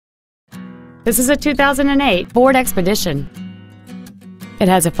This is a 2008 Ford Expedition. It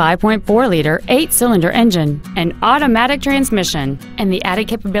has a 5.4-liter, 8-cylinder engine, an automatic transmission, and the added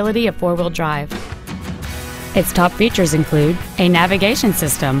capability of 4-wheel drive. Its top features include a navigation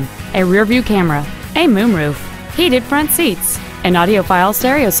system, a rear-view camera, a moonroof, heated front seats, an audiophile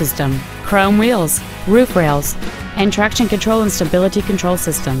stereo system, chrome wheels, roof rails, and traction control and stability control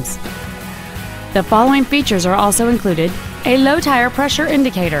systems. The following features are also included: a low tire pressure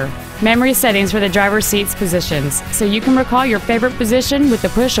indicator, memory settings for the driver's seat's positions, so you can recall your favorite position with the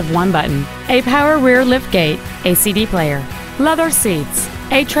push of one button, a power rear liftgate, a CD player, leather seats,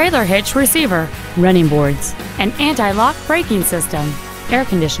 a trailer hitch receiver, running boards, an anti-lock braking system, air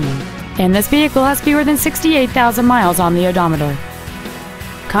conditioning, and this vehicle has fewer than 68,000 miles on the odometer.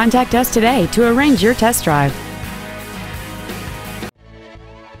 Contact us today to arrange your test drive.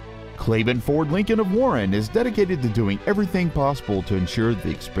 Klaben Ford Lincoln of Warren is dedicated to doing everything possible to ensure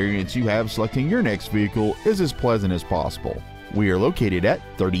the experience you have selecting your next vehicle is as pleasant as possible. We are located at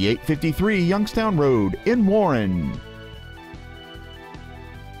 3853 Youngstown Road in Warren.